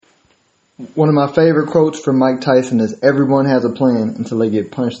One of my favorite quotes from Mike Tyson is, "Everyone has a plan until they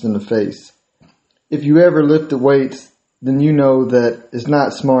get punched in the face." If you ever lifted weights, then you know that it's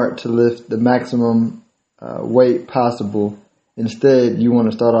not smart to lift the maximum weight possible. Instead, you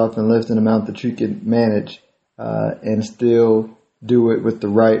want to start off and lift an amount that you can manage and still do it with the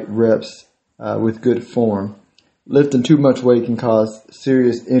right reps with good form. Lifting too much weight can cause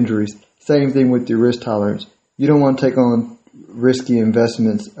serious injuries. Same thing with your risk tolerance. You don't want to take on risky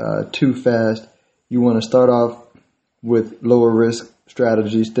investments too fast. You want to start off with lower risk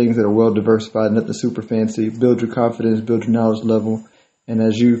strategies, things that are well diversified, nothing super fancy. Build your confidence, build your knowledge level, and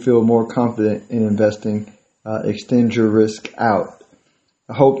as you feel more confident in investing, extend your risk out.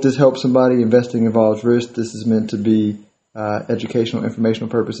 I hope this helps somebody. Investing involves risk. This is meant to be educational, informational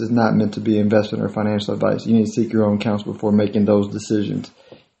purposes, not meant to be investment or financial advice. You need to seek your own counsel before making those decisions.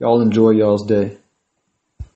 Y'all enjoy y'all's day.